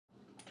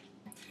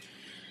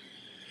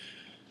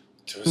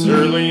'Twas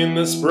early in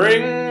the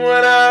spring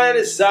when I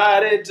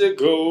decided to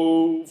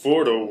go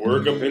for to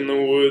work up in the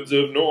woods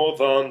of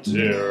North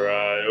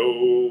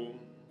Ontario.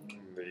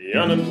 The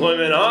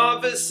unemployment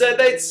office said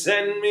they'd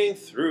send me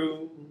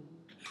through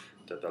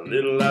to the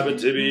little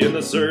Abitibi and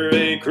the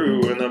survey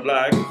crew. And the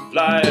black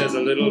flies,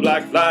 the little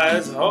black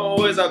flies,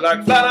 always a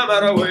black fly no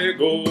matter where you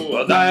go.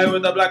 I'll die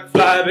with a black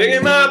fly big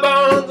in my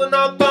bones in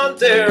North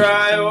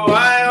Ontario,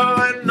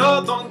 Ohio, and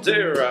North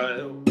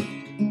Ontario.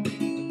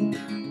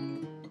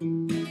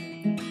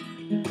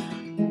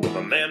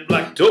 My man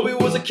Black Toby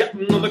was a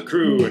captain of the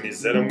crew, and he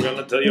said, I'm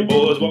gonna tell you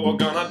boys what we're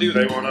gonna do.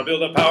 They wanna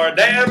build a power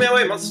dam, yeah,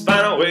 we must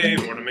find a way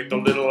for to make the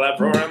little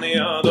afro run the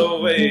other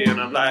way. And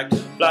a black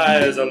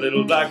flies, a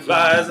little black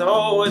flies,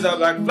 always a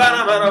black fly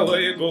no matter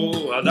where you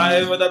go. I'll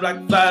die with a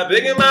black fly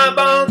big in my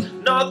bones,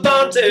 North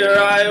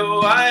Ontario,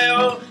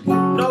 Ohio,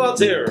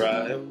 North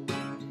Ontario.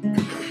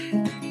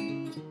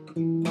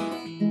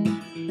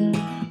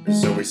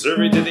 So we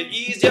surveyed to the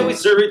east, yeah, we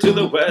surveyed to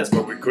the west,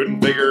 but we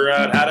couldn't figure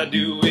out how to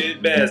do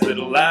it best.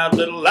 Little lad,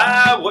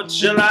 what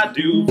shall I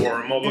do?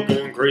 For I'm over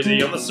going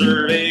crazy on the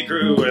survey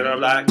crew. And a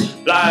black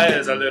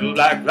flies, a little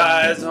black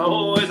flies,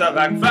 always a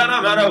black fly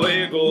no matter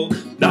where you go.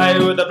 Die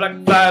with a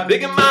black fly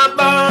big in my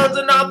bones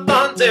in North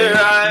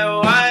Ontario,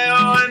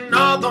 Ohio, and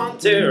North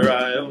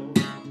Ontario.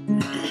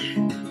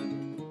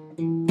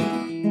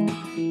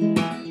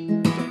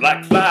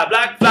 Black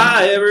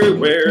fly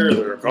everywhere.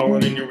 They're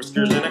crawling in your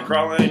whiskers and a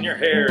crawling in your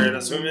hair, and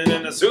a swimming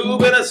in the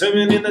soup and a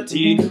swimming in the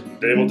tea.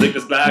 They will take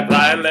this black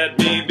fly and let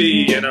me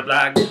be. And a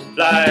black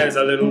flies,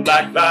 a little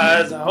black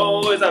flies,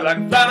 always a black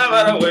fly no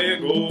matter where you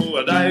go.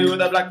 I die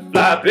with a black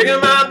fly big in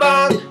my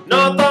bones,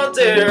 North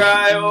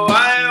Ontario,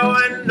 Ohio,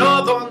 and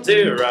North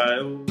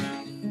Ontario.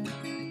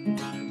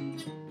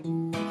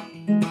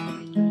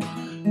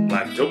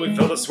 Black Toby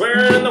fell to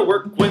swear and the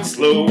work went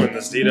slow, and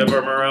the state of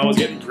our morale was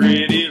getting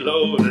pretty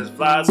low. This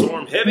fly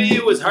swarm heavy,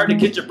 it was hard to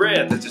catch your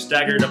breath as you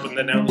staggered up and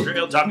down the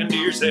trail talking to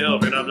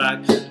yourself. And a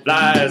black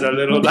flies, a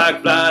little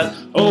black flies,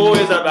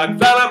 always a black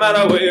fly no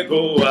matter where you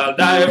go. I'll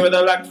die with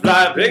a black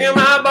fly big in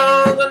my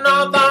bones in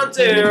North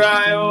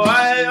Ontario,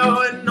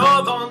 Ohio, and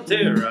North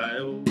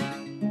Ontario.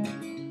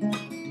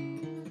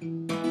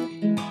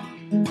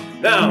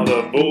 Now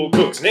the bull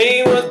cook's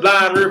name was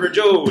Blind River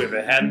Joe. If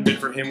it hadn't been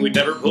for him, we'd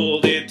never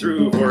pulled it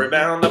through. For he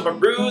bound up our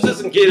bruises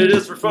and kidded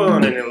us for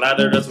fun, and he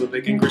lathered us with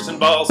bacon grease and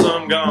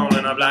balsam gum.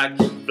 And a black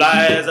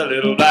flies, a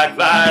little black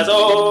flies,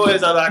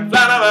 always a black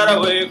fly no matter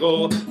where you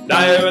go.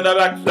 Die with a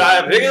black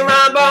fly big in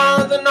my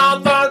bones in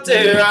North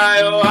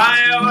Ontario,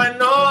 Ohio, and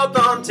North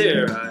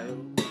Ontario.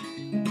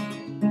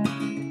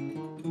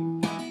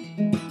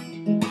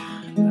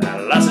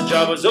 Last the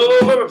job was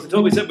over, but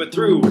Toby said we're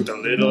through with the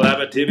little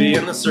Abitibi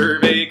and the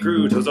survey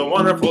crew. 'Twas a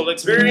wonderful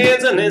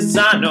experience, and this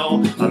I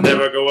know, I'll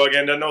never go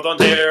again to North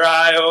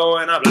Ontario.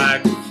 And a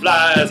black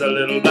flies, a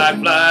little black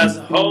flies,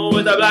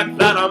 always a black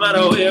fly no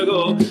matter where you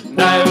go.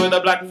 Die with a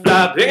black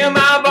fly big in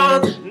my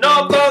bones,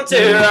 North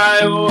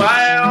Ontario,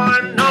 Ohio,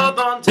 and North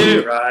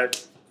Ontario.